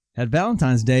Had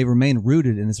Valentine's Day remained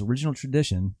rooted in its original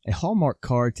tradition, a Hallmark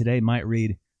card today might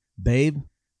read, "Babe,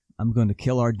 I'm going to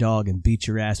kill our dog and beat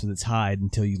your ass with its hide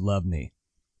until you love me."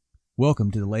 Welcome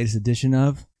to the latest edition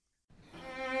of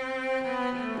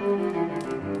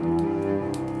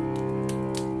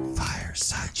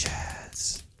Fireside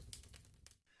Chats.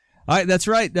 All right, that's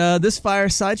right. This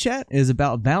Fireside Chat is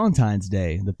about Valentine's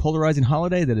Day, the polarizing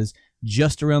holiday that is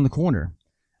just around the corner.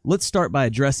 Let's start by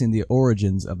addressing the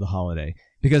origins of the holiday.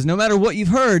 Because no matter what you've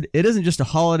heard, it isn't just a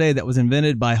holiday that was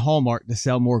invented by Hallmark to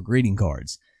sell more greeting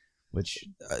cards. Which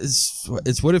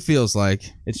it's what it feels like.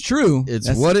 It's true. It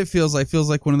feels like. Feels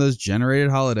like one of those generated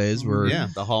holidays where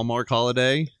the Hallmark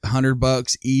holiday.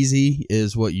 $100 easy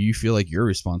is what you feel like your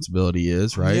responsibility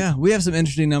is, right? Yeah, we have some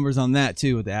interesting numbers on that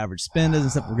too, what the average spend is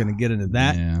and stuff. We're going to get into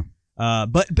that. Yeah.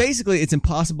 But basically, it's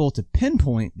impossible to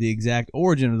pinpoint the exact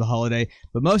origin of the holiday,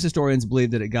 but most historians believe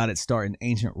that it got its start in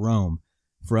ancient Rome.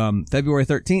 From February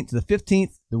 13th to the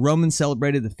 15th, the Romans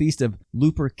celebrated the feast of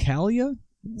Lupercalia.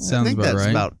 Sounds I think about that's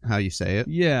right. about how you say it.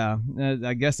 Yeah,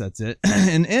 I guess that's it.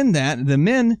 And in that, the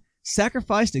men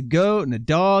sacrificed a goat and a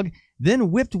dog, then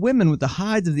whipped women with the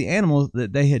hides of the animals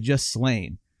that they had just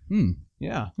slain.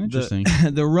 Yeah. Interesting.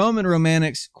 The Roman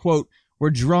romantics, quote,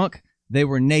 were drunk, they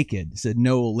were naked, said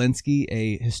Noel Linsky,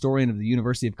 a historian of the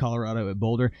University of Colorado at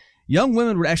Boulder. Young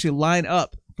women would actually line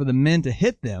up for the men to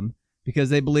hit them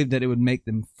because they believed that it would make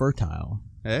them fertile.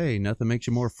 Hey, nothing makes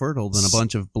you more fertile than a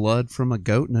bunch of blood from a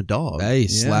goat and a dog. Hey,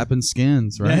 slapping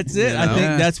skins, right? That's it. I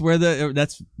think that's where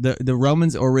the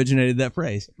Romans originated that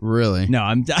phrase. Really? No,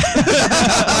 I'm.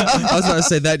 I was about to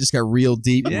say that just got real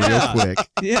deep real quick.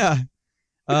 Yeah.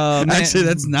 Actually,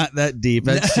 that's not that deep.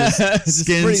 That's just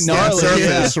skin pretty gnarly.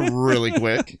 Surface really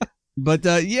quick. But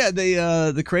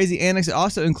the crazy annex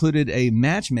also included a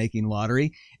matchmaking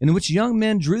lottery in which young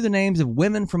men drew the names of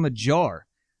women from a jar.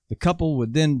 The couple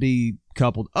would then be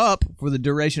coupled up for the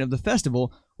duration of the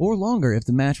festival, or longer if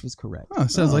the match was correct. Oh,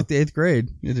 sounds like the 8th grade.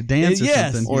 You had a dance or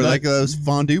something. Or like those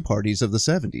fondue parties of the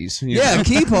 70s. Yeah,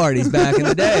 key parties back in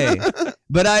the day.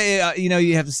 But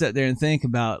you have to sit there and think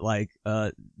about, like,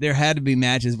 there had to be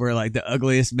matches where, like, the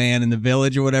ugliest man in the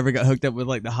village or whatever got hooked up with,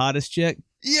 like, the hottest chick.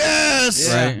 Yes!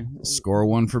 Yeah. Right. Score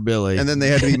one for Billy. And then they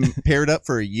had to be paired up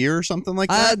for a year or something like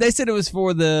that? They said it was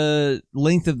for the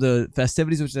length of the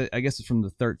festivities, which I guess is from the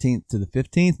 13th to the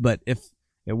 15th. But if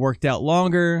it worked out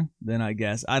longer, then I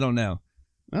guess. I don't know.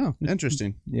 Oh,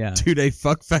 interesting. Yeah. 2-day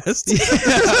fuck fest.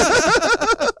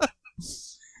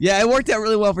 Yeah, it worked out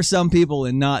really well for some people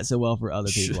and not so well for other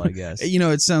people, I guess. You know,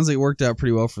 it sounds like it worked out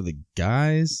pretty well for the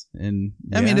guys. And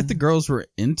I mean, if the girls were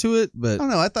into it, but I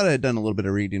don't know. I thought I had done a little bit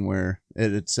of reading where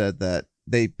it had said that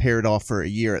they paired off for a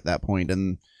year at that point,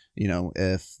 and you know,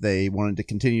 if they wanted to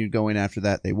continue going after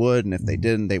that, they would, and if they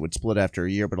didn't, they would split after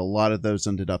a year. But a lot of those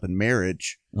ended up in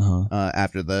marriage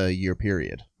after the year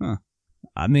period. Huh.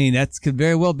 I mean, that could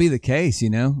very well be the case, you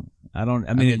know. I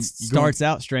mean, it starts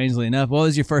out strangely enough. What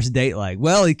was your first date like?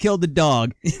 Well, he killed the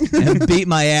dog and beat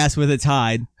my ass with its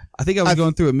hide. I think I was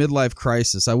going through a midlife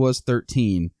crisis. I was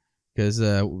 13 because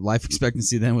life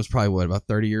expectancy then was probably, about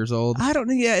 30 years old? I don't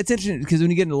know. Yeah, it's interesting because when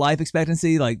you get into life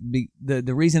expectancy, like the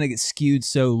reason it gets skewed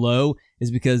so low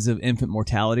is because of infant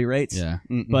mortality rates. Yeah.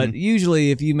 Mm-hmm. But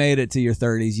usually if you made it to your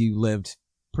 30s, you lived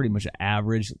pretty much an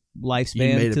average lifespan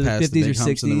You made it to the past 50s the or big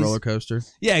humps 60s. in the roller coaster?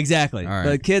 Yeah, exactly. All right.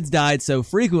 The kids died so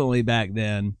frequently back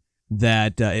then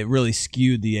that it really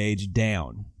skewed the age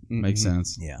down. Makes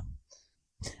sense. Yeah.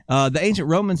 The ancient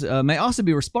Romans may also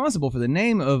be responsible for the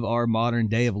name of our modern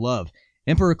day of love.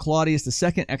 Emperor Claudius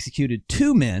II executed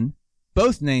 2 men,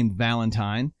 both named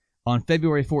Valentine, on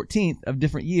February 14th of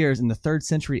different years in the 3rd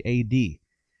century A.D.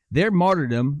 Their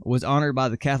martyrdom was honored by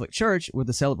the Catholic Church with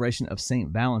the celebration of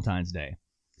St. Valentine's Day.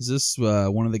 Is this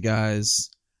one of the guys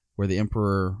where the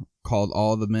emperor called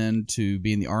all the men to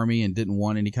be in the army and didn't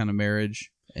want any kind of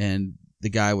marriage, and the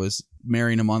guy was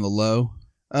marrying them on the low?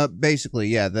 Basically,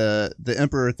 yeah. The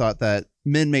emperor thought that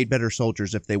men made better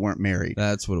soldiers if they weren't married.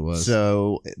 That's what it was.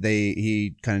 So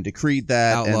he kind of decreed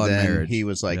that, Outlawed and then marriage. he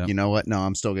was like, Yep. you know what? No,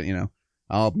 I'm still gonna,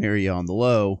 I'll marry you on the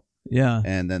low. Yeah.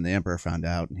 And then the emperor found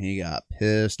out, and he got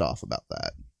pissed off about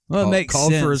that. Well, it makes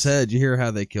called sense. for his head. You hear how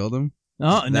they killed him?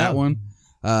 Oh, no. That one?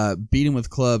 Beat him with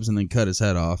clubs and then cut his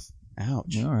head off.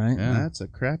 Ouch. All right. Yeah. That's a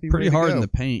crappy Pretty way to hard go. in the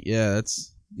paint. Yeah,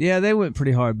 that's Yeah, they went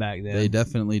pretty hard back then. they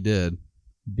definitely did.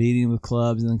 Beating with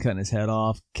clubs and then cutting his head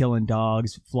off, killing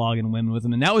dogs, flogging women with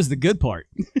them. And that was the good part.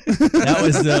 That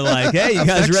was the like, hey, you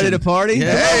guys ready to party?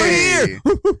 Yeah. Hey!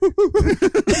 Over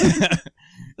here.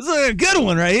 This is a good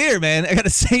one right here, man. I got a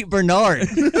St. Bernard.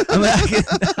 I mean,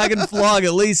 I can flog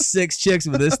at least 6 chicks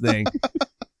with this thing.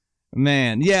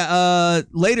 Man, yeah.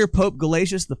 Later, Pope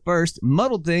Gelasius I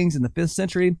muddled things in the 5th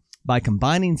century by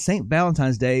combining St.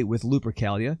 Valentine's Day with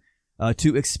Lupercalia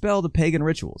to expel the pagan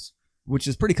rituals, which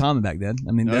is pretty common back then.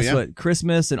 I mean, that's what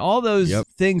Christmas and all those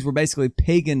things were basically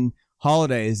pagan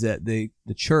holidays that the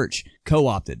church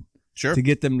co-opted. Sure. To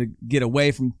get them to get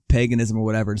away from paganism or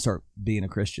whatever and start being a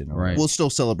Christian. Right. We'll still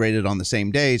celebrate it on the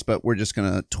same days, but we're just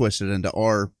going to twist it into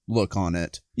our look on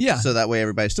it. Yeah. So that way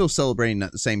everybody's still celebrating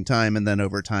at the same time, and then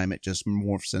over time it just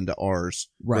morphs into ours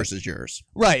versus yours.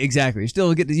 Right, exactly. You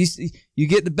still get you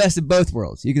get the best of both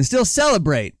worlds. You can still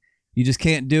celebrate. You just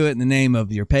can't do it in the name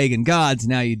of your pagan gods.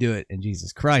 Now you do it in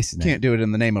Jesus Christ's name. Can't do it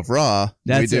in the name of Ra.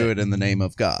 We do it in the name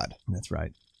of God. That's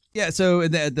right. Yeah, so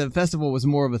the festival was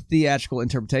more of a theatrical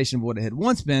interpretation of what it had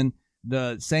once been.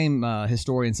 The same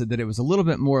historian said that it was a little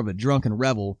bit more of a drunken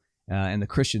revel, and the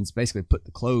Christians basically put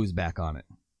the clothes back on it.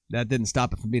 That didn't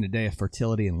stop it from being a day of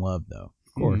fertility and love, though.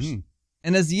 Of course. Mm-hmm.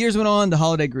 And as the years went on, the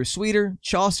holiday grew sweeter.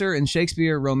 Chaucer and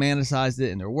Shakespeare romanticized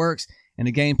it in their works, and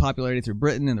it gained popularity through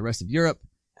Britain and the rest of Europe.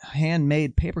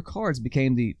 Handmade paper cards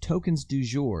became the tokens du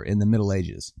jour in the Middle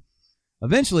Ages.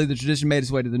 Eventually, the tradition made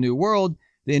its way to the New World.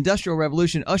 The Industrial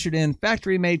Revolution ushered in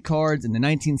factory-made cards in the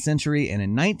 19th century, and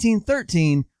in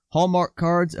 1913, Hallmark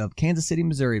Cards of Kansas City,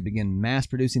 Missouri began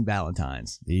mass-producing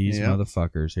Valentines. These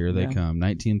motherfuckers, here they come.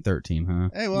 1913, huh?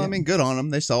 Hey, well, I mean, good on them.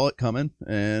 They saw it coming,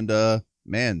 and,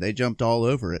 man, they jumped all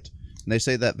over it. And they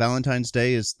say that Valentine's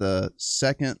Day is the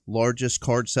second largest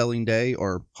card-selling day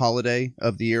or holiday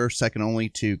of the year, second only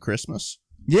to Christmas.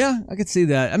 Yeah, I could see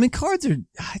that. I mean, cards are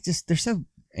they're so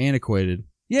antiquated.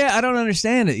 Yeah, I don't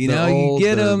understand it. You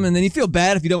get them, and then you feel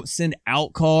bad if you don't send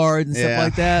out cards and stuff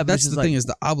like that. That's the thing is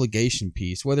the obligation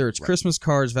piece. Whether it's Christmas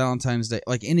cards, Valentine's Day,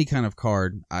 like any kind of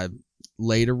card. I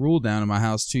laid a rule down in my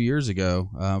house 2 years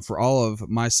ago for all of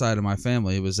my side of my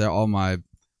family. It was all my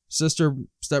sister,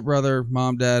 stepbrother,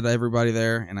 mom, dad, everybody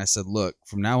there. And I said, look,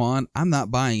 from now on, I'm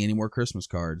not buying any more Christmas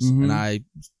cards. Mm-hmm. And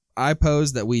I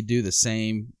posed that we do the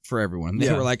same for everyone.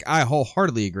 They were like, I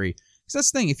wholeheartedly agree. That's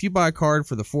the thing. If you buy a card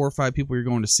for the 4 or 5 people you're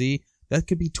going to see, that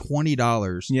could be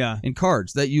 $20 in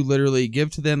cards that you literally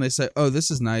give to them. They say, oh,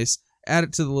 this is nice. Add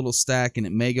it to the little stack, and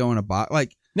it may go in a box.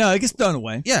 Like, no, it gets thrown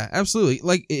away. Yeah, absolutely.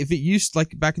 Like, if it used,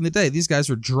 like, back in the day, these guys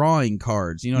were drawing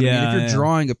cards. You know what I mean? If you're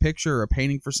drawing a picture or a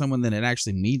painting for someone, then it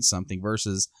actually means something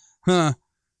versus,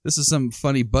 this is some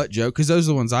funny butt joke, because those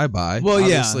are the ones I buy. Well,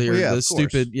 obviously, or the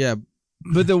stupid,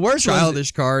 But the worst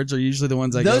childish cards are usually the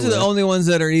ones I go with. Those are the only ones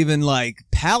that are even like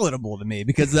palatable to me,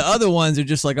 because the other ones are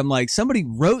just like, I'm like, somebody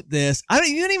wrote this. You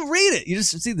didn't even read it. You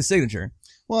just see the signature.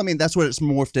 Well, I mean, that's what it's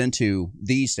morphed into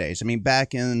these days. I mean,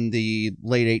 back in the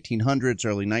late 1800s,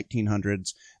 early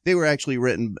 1900s, they were actually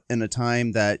written in a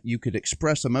time that you could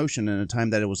express emotion, in a time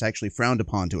that it was actually frowned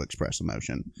upon to express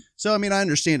emotion. So, I mean, I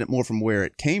understand it more from where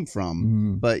it came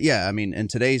from. But yeah, I mean, in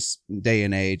today's day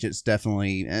and age, it's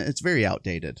very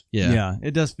outdated. Yeah,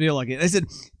 it does feel like it. They said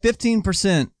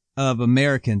 15% of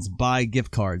Americans buy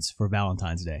gift cards for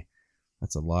Valentine's Day.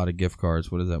 That's a lot of gift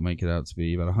cards. What does that make it out to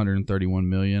be? About 131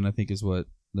 million, I think, is what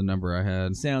the number I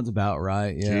had. Sounds about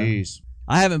right. Yeah. Jeez.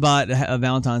 I haven't bought a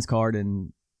Valentine's card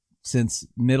since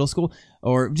middle school.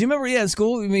 Or do you remember? Yeah, in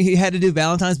school, I mean, you had to do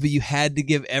Valentine's, but you had to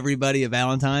give everybody a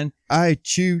Valentine. I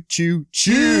choose you.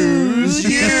 He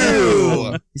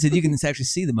said you can actually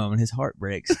see the moment his heart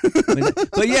breaks.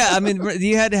 But yeah, I mean,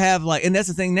 you had to have like, and that's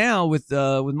the thing now with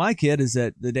my kid is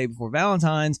that the day before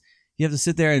Valentine's, you have to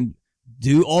sit there and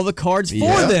do all the cards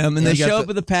for them, and they show up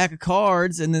with a pack of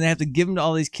cards, and then they have to give them to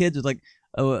all these kids with like,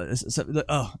 the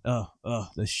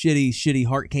shitty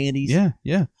heart candies.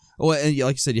 Yeah. Well, and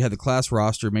like you said, you had the class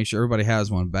roster, make sure everybody has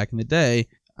one. Back in the day,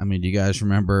 I mean, do you guys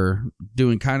remember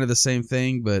doing kind of the same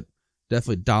thing, but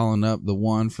definitely dolling up the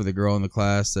one for the girl in the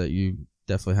class that you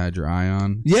definitely had your eye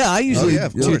on? Yeah, I usually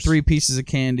 2-3 pieces of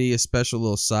candy, a special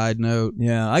little side note.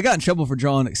 Yeah, I got in trouble for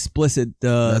drawing explicit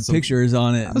pictures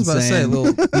on it. I was about to say a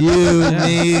little you,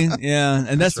 me,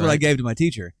 and that's what I gave to my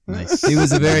teacher. Nice. He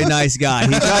was a very nice guy.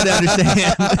 He tried to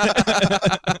understand.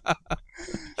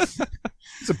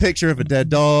 It's a picture of a dead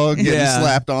dog getting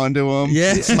slapped onto him.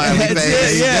 Yeah. Smiley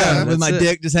face. With my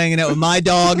dick just hanging out, with my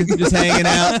dog just hanging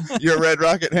out. Your Red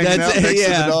Rocket hanging out next to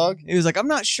the dog. He was like, I'm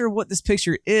not sure what this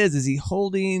picture is. Is he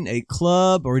holding a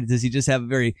club, or does he just have a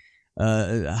very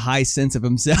high sense of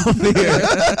himself here?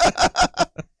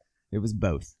 It was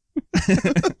both.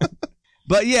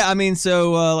 But yeah, I mean,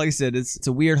 so like I said, it's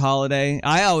a weird holiday.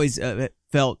 I always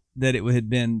felt that it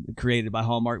had been created by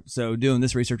Hallmark, so doing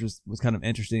this research was kind of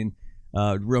interesting.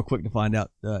 Real quick to find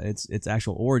out its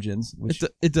actual origins. Which,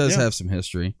 it does have some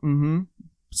history. Mm-hmm.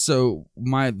 So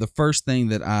the first thing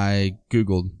that I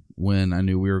Googled when I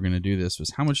knew we were going to do this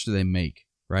was how much do they make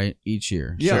right, each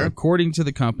year. Yeah. So according to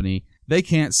the company, they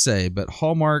can't say, but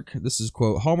Hallmark, this is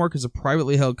quote, Hallmark is a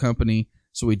privately held company,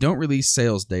 so we don't release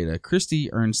sales data. Christy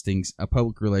Ernstings, a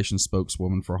public relations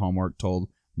spokeswoman for Hallmark, told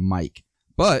Mike.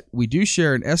 But we do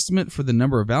share an estimate for the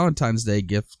number of Valentine's Day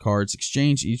gift cards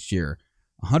exchanged each year,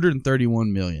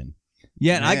 131 million.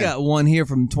 Yeah, and I Man. got one here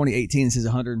from 2018 that says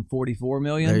 144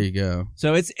 million. There you go.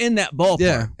 So it's in that ballpark.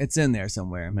 Yeah. It's in there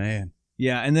somewhere. Man.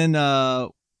 Yeah, and then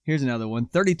here's another one.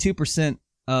 32%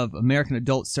 of American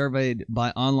adults surveyed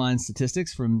by online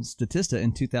statistics from Statista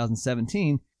in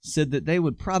 2017 said that they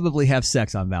would probably have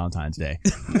sex on Valentine's Day.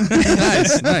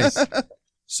 Nice.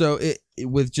 So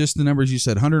with just the numbers you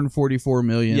said, 144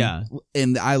 million. Yeah.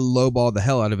 And I lowballed the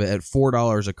hell out of it at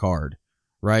 $4 a card,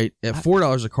 right? At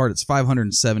 $4 a card, it's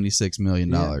 $576 million.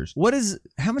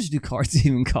 How much do cards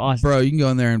even cost? Bro, you can go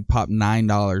in there and pop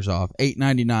 $9 off,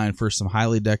 $8.99 for some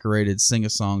highly decorated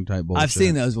sing-a-song type bullshit. I've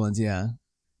seen those ones, yeah.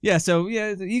 Yeah, so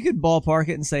yeah, you could ballpark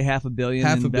it and say $500 million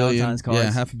in Valentine's cards.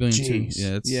 Yeah, $500 million too.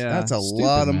 Jeez. Yeah, That's a stupid,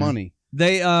 lot of man. money.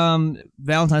 They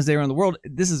Valentine's Day around the world.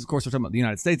 This is, of course, we're talking about the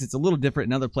United States. It's a little different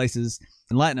in other places.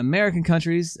 In Latin American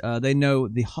countries, they know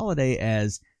the holiday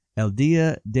as El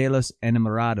Día de los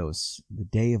Enamorados, the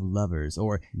Day of Lovers,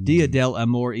 or Día del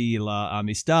Amor y la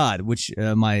Amistad, which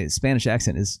my Spanish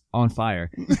accent is on fire.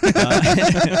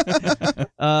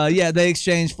 Yeah, they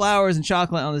exchange flowers and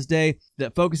chocolate on this day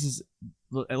that focuses.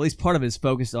 At least part of it is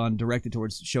focused on directed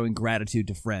towards showing gratitude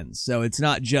to friends. So it's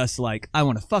not just like, I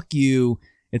want to fuck you.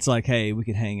 It's like, hey, we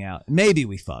could hang out. Maybe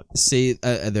we fuck. See,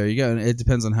 there you go. And it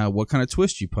depends on what kind of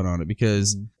twist you put on it.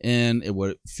 Because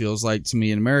what it feels like to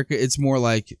me in America, it's more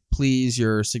like please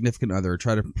your significant other,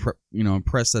 try to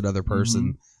impress that other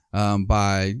person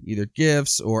by either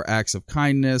gifts or acts of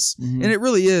kindness. And it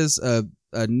really is a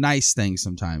nice thing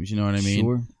sometimes. You know what I mean?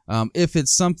 Sure. If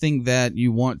it's something that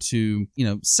you want to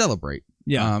celebrate.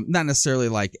 Yeah. Not necessarily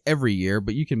like every year,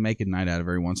 but you can make a night out of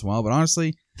every once in a while. But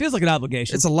honestly, Feels like an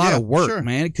obligation. it's a lot of work, sure.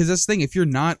 man. Because that's the thing. If you're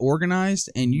not organized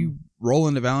and you roll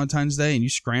into Valentine's Day and you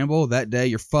scramble that day,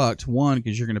 you're fucked. One,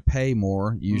 because you're going to pay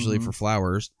more usually for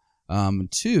flowers.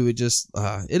 Two, it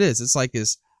is. It's like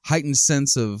this heightened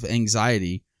sense of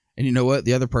anxiety. And you know what?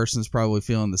 The other person's probably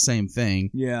feeling the same thing.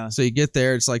 Yeah. So you get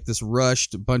there, it's like this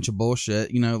rushed bunch of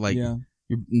bullshit. Yeah.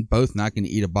 You're both not going to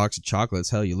eat a box of chocolates.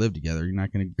 Hell, you live together. You're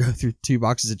not going to go through 2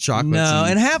 boxes of chocolates. No,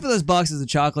 and half of those boxes of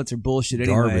chocolates are bullshit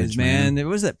anyways, Garbage, man. There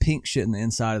was that pink shit in the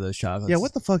inside of those chocolates. Yeah,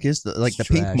 what the fuck is the It's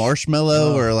pink trash.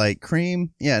 marshmallow Oh. or like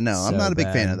cream? Yeah, no, I'm So not a big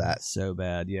fan bad. of that. So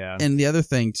bad, yeah. And the other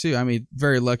thing too, I mean,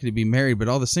 very lucky to be married, but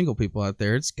all the single people out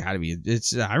there, it's got to be.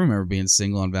 I remember being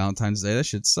single on Valentine's Day. That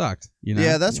shit sucked. You know?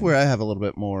 Yeah, that's where I have a little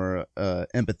bit more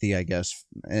empathy, I guess,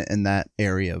 in that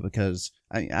area because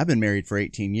I've been married for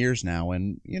 18 years now,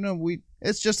 and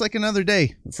it's just like another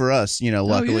day for us.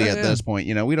 Luckily at this point,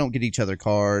 we don't get each other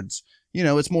cards.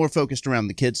 It's more focused around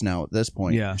the kids now at this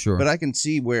point. Yeah. Sure. But I can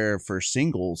see where for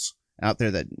singles out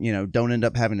there that don't end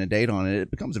up having a date on it,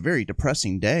 it becomes a very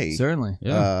depressing day. Certainly.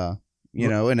 Yeah.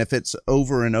 And if it's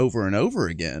over and over and over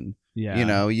again.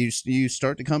 Yeah. You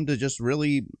start to come to just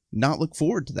really not look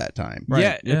forward to that time.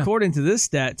 Yeah, according to this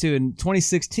stat too, in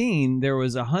 2016 there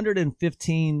was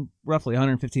roughly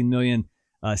 115 million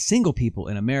single people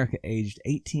in America aged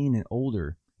 18 and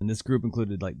older, and this group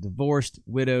included like divorced,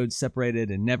 widowed,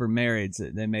 separated, and never married. So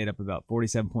they made up about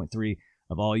 47.3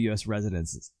 of all U.S.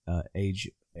 residents age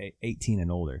 18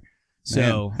 and older.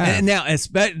 So and now,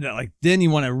 especially like then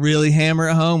you want to really hammer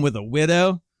it home with a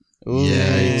widow. Ooh,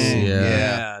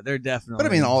 Yeah. They're definitely.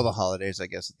 But I mean, all the holidays, I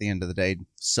guess, at the end of the day,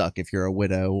 suck if you're a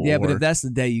widow. Yeah, but if that's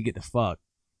the day you get to fuck.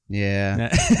 Yeah.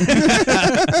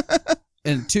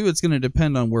 And two, it's going to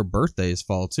depend on where birthdays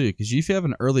fall too. Because if you have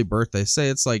an early birthday, say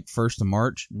it's like 1st of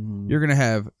March, you're going to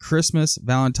have Christmas,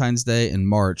 Valentine's Day, and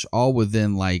March all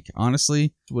within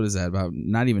honestly, what is that? About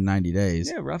not even 90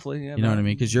 days. Yeah, roughly. Yeah, You know what I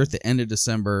mean? Because you're at the end of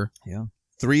December. Yeah.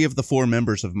 3 of the 4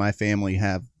 members of my family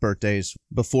have birthdays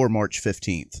before March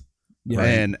 15th. Yeah.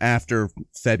 And after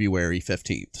February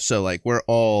 15th. So,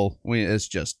 it's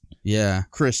just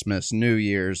Christmas, New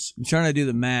Year's. I'm trying to do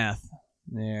the math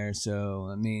there, so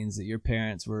that means that your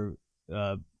parents were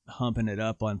humping it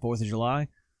up on 4th of July.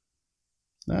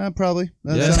 Probably.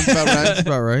 That Yeah. sounds about right. That's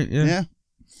about right. Yeah. Yeah.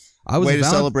 I was Way to a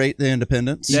celebrate the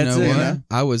independence. You That's know it, what? yeah.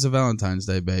 I was a Valentine's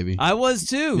Day baby. I was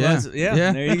too. Yeah.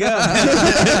 Yeah. There you go.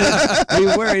 We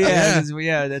were, Yeah. 'cause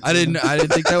that's, I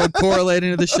didn't think that would correlate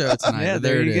into the show tonight. Yeah, but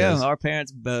there it you go. is. Our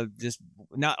parents, just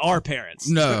not our parents.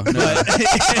 No, no. But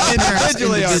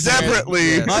individually, our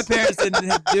Separately. Yes. My parents didn't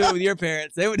have to do it with your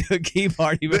parents. They would do a key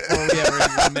party before we ever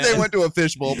even met. They went to a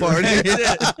fishbowl party.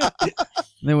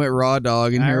 They went raw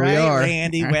dog, and All here right, we are.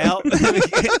 Randy. Well,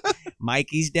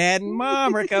 Mikey's dad and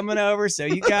mom are coming over, so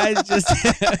you guys just.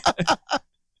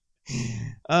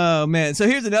 Oh man! So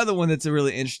here's another one that's a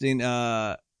really interesting.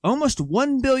 Almost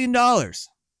 $1 billion.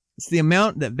 It's the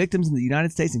amount that victims in the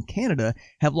United States and Canada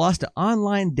have lost to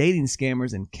online dating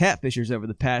scammers and catfishers over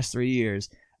the past 3 years,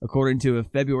 according to a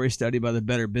February study by the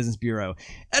Better Business Bureau.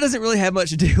 That doesn't really have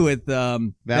much to do with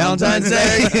Valentine's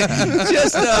Day.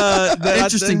 Just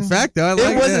interesting fact, though. I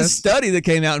like it was that. a study that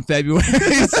came out in February,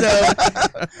 so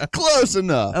Close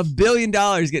enough. $1 billion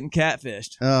getting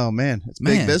catfished. Oh man, it's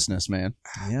big business, man.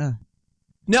 Yeah.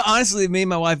 No, honestly, me and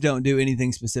my wife don't do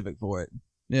anything specific for it.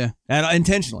 Yeah. And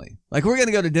intentionally. Like, we're going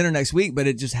to go to dinner next week, but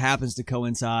it just happens to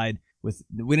coincide with,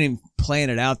 we didn't even plan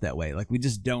it out that way. Like, we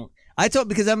just don't. I told,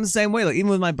 because I'm the same way. Like,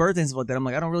 even with my birthday and stuff like that, I'm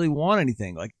like, I don't really want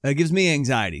anything. Like, it gives me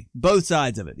anxiety. Both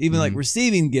sides of it. Even like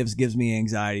receiving gifts gives me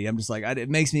anxiety. I'm just like, it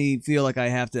makes me feel like I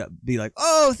have to be like,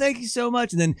 oh, thank you so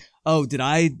much. And then, oh, did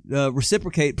I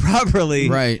reciprocate properly?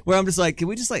 Right. Where I'm just like, can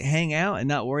we just like hang out and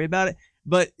not worry about it?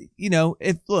 But, you know,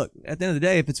 look, at the end of the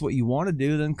day, if it's what you want to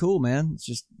do, then cool, man. It's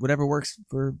just whatever works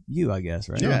for you, I guess,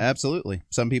 right? Yeah, absolutely.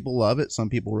 Some people love it. Some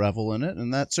people revel in it,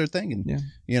 and that's their thing. And,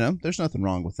 you know, there's nothing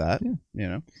wrong with that, you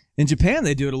know. In Japan,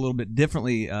 they do it a little bit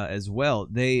differently as well.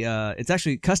 It's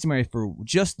actually customary for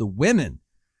just the women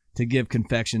to give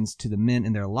confections to the men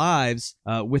in their lives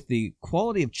with the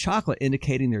quality of chocolate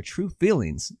indicating their true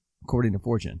feelings, according to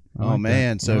Fortune. Oh,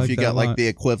 man. So if you got like the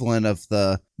equivalent of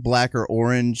the black or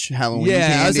orange Halloween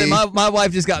candy. I was saying, my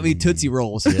wife just got me Tootsie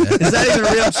Rolls. Is that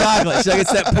even real chocolate? She's like,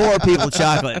 it's that poor people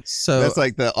chocolate. So that's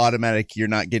like the automatic "you're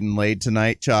not getting laid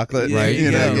tonight" chocolate, right?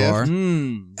 You know, you are.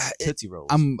 Tootsie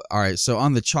Rolls. All right. So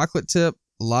on the chocolate tip,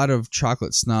 a lot of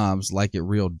chocolate snobs like it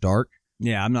real dark.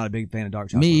 Yeah, I'm not a big fan of dark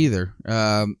chocolate. Me either.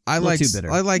 I like too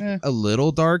bitter. I like a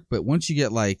little dark, but once you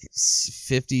get like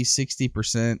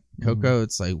 50-60% cocoa,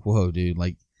 it's like, whoa, dude,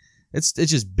 like it's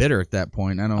just bitter at that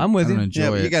point. I'm with you. Enjoy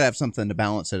but it. you gotta have something to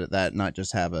balance it at that, not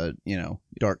just have a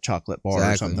dark chocolate bar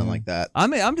or something like that. I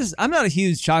mean, I'm not a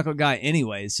huge chocolate guy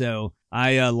anyway, so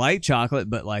I like chocolate,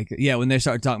 but like, when they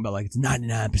start talking about like it's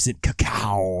 99%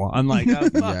 cacao, I'm like, oh,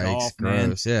 fuck off, man.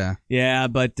 Gross, yeah. Yeah,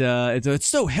 but it's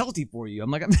so healthy for you.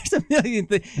 I'm like, there's a million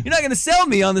things. You're not gonna sell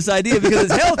me on this idea because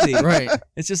it's healthy, right?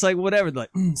 It's just like whatever, like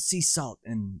sea salt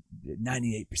and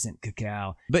 98%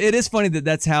 cacao. But it is funny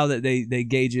that's how that they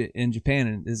gauge it in Japan,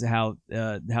 and is how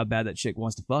bad that chick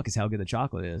wants to fuck is how good the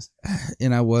chocolate is.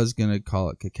 And I was gonna call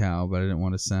it cacao, but I didn't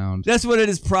want to sound. That's what it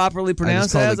is properly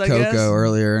pronounced I just called as. it I guess cocoa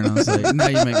earlier, and I was like, now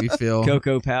you make me feel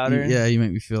cocoa powder. Yeah, you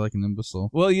make me feel like an imbecile.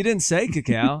 Well, you didn't say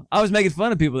cacao. I was making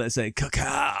fun of people that say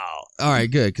cacao. All right,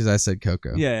 good, because I said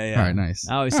cocoa. Yeah. All right, nice.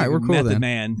 I always All say right, we're cool Method then.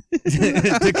 Man.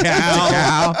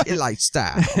 Cacao. It like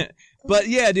style. But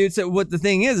yeah, dude. So what the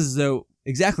thing is though,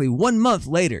 exactly 1 month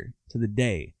later to the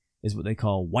day is what they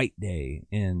call White Day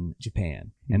in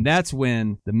Japan. And that's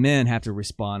when the men have to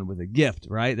respond with a gift,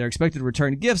 right? They're expected to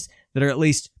return gifts that are at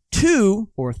least 2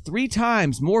 or 3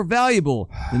 times more valuable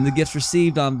than the gifts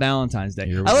received on Valentine's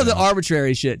Day. I love the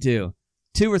arbitrary shit too.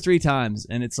 2 or 3 times.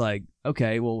 And it's like,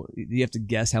 okay, well, you have to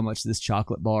guess how much this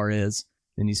chocolate bar is.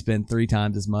 Then you spend 3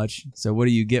 times as much. So what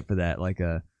do you get for that? Like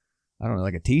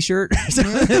like a t-shirt or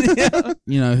something?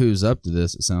 You know who's up to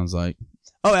this, it sounds like.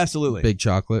 Oh, absolutely. Big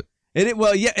chocolate.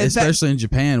 Well, yeah. Especially in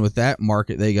Japan with that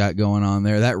market they got going on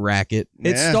there, that racket.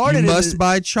 It started. You must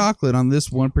buy chocolate on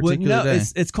this one particular day.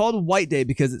 It's called White Day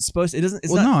because it's supposed. It doesn't.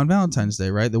 It's no, not, on Valentine's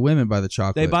Day, right? The women buy the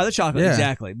chocolate. They buy the chocolate,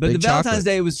 exactly. But Big the Valentine's chocolate.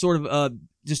 Day was sort of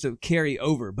just a carry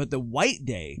over. But the White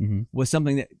Day was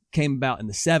something that came about in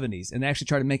the 70s, and they actually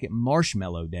tried to make it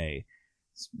Marshmallow Day.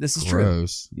 This is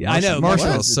gross. True. Yeah, I know.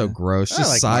 Marshmallow's so gross. Just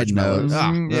like side note.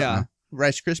 marshmallows. Yeah.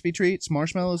 Rice Krispie treats,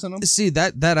 marshmallows in them. See,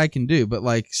 that I can do, but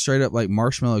like straight up like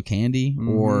marshmallow candy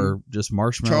or just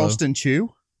marshmallow. Charleston Chew.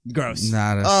 Gross.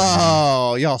 Not a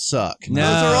Oh, y'all suck. No.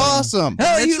 Those are awesome.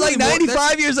 Hell, That's you like really more-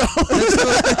 95 years old.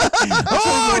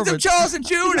 Oh, it's a Charleston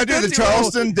Chew. I do the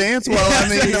Charleston dance while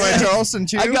I'm eating my Charleston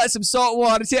Chew. I got some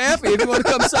saltwater taffy if you want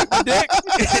to come suck my dick.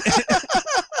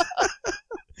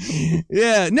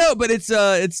 Yeah, no, but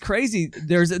it's crazy.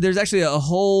 There's actually a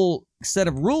whole set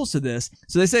of rules to this.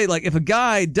 So they say like if a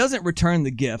guy doesn't return the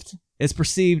gift, it's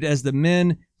perceived as the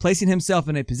men placing himself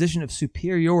in a position of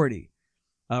superiority.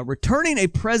 Returning a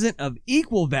present of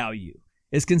equal value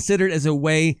is considered as a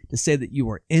way to say that you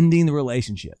are ending the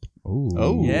relationship. Ooh.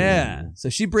 Oh. Yeah. So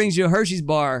she brings you a Hershey's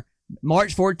bar.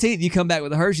 March 14th, you come back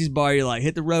with a Hershey's bar. You're like,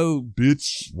 hit the road,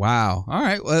 bitch. Wow. All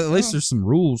right. Well, at least there's some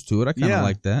rules to it. I kind of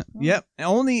like that. Yep.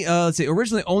 Only, let's see,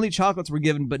 originally only chocolates were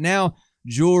given, but now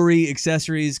jewelry,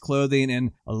 accessories, clothing,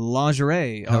 and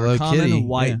lingerie Hello are common Kitty,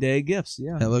 White Day gifts.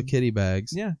 Yeah. Hello Kitty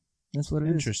bags. Yeah. That's what it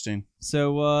is. Interesting.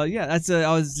 So yeah, that's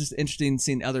I was just interested in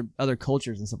seeing other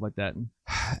cultures and stuff like that.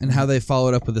 And how they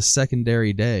followed up with a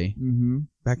secondary day Mm-hmm.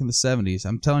 back in the 70s.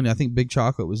 I'm telling you, I think Big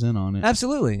Chocolate was in on it.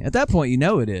 Absolutely. At that point, you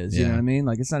know it is. You Yeah. know what I mean?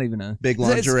 Like it's not even a Big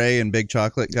lingerie and big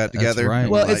chocolate got That's together. right.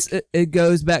 and Well, were like, it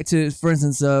goes back to, for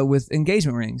instance, with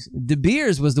engagement rings. De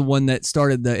Beers was the one that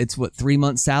started it's 3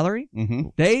 months salary.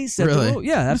 mhm. They set Really? the rule.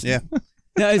 Yeah, absolutely. Yeah.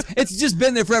 No, it's just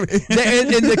been there forever. In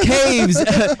the caves of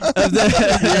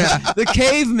the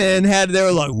cavemen they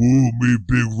were like, "Woo, me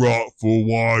big rock for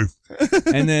wife,"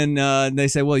 and then they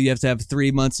say, "Well, you have to have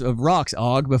 3 months of rocks,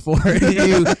 Og, before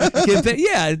you can pay."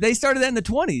 Yeah, they started that in the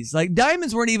 20s. Like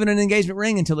diamonds weren't even an engagement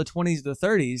ring until the 20s to the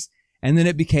 30s, and then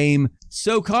it became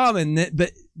so common that.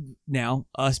 But now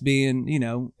us being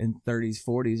in 30s,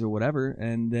 40s, or whatever,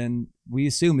 and then we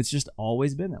assume it's just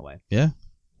always been that way. Yeah.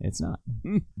 It's not.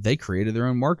 They created their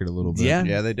own market a little bit. Yeah,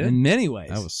 Yeah, they did. in many ways.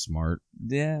 That was smart.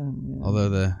 yeah. Although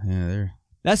they're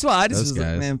That's why I just Those was like,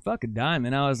 guys. man, fuck a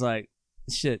diamond. I was like,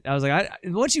 shit. I was like,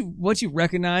 once you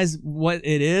recognize what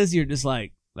it is, you're just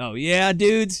like, oh yeah,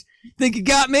 dudes, think you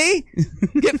got me?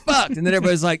 Get fucked. And then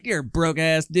everybody's like, you're a broke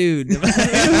ass dude.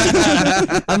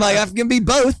 I'm like, I can be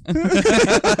both.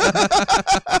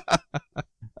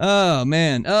 Oh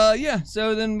man. Yeah.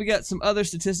 So then we got some other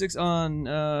statistics on.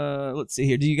 Let's see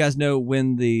here. Do you guys know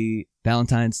when the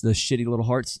shitty little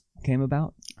hearts came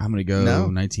about? I'm gonna go No.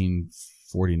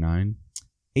 1949.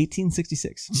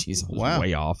 1866. Jeez, I was Wow.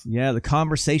 way off. Yeah, the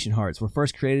conversation hearts were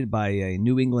first created by a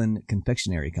New England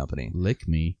confectionery company. Lick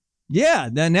me. Yeah,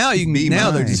 now you can. Be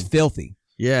Now they're mine. just filthy.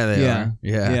 Yeah, they Yeah. are.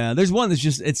 Yeah. Yeah, there's one that's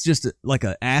it's just like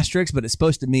an asterisk, but it's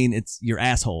supposed to mean it's your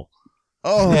asshole.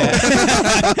 Oh, Yeah.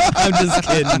 I'm just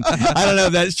kidding. I don't know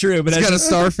if that's true, but It's that's got a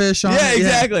starfish on yeah, it.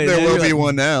 exactly. there And will you're be like,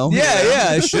 one now.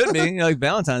 Yeah, it should be. Like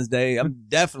Valentine's Day, I'm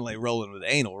definitely rolling with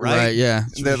anal, right? Right, yeah.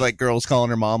 They're like girls calling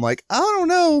her mom, like, I don't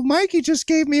know, Mikey just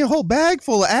gave me a whole bag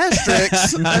full of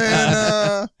asterisks. and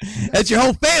That's your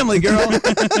whole family, girl.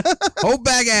 Whole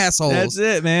bag assholes. That's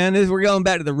it, man. We're going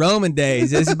back to the Roman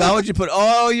days. It's about what you put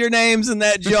all your names in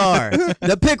that jar,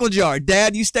 the pickle jar.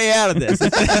 Dad, you stay out of this.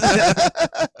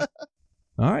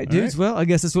 All right, dudes. Well, I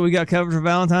guess that's what we got covered for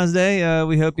Valentine's Day.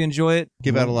 We hope you enjoy it.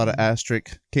 give out a lot of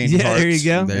asterisk candy Yeah, hearts. there you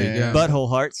go. There you go. Butthole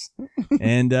hearts.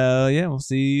 And yeah, we'll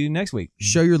see you next week.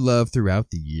 Show your love throughout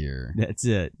the year. That's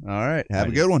it. All right. Have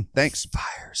a good one. Thanks.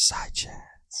 Fireside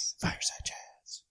Chats. Fireside chat.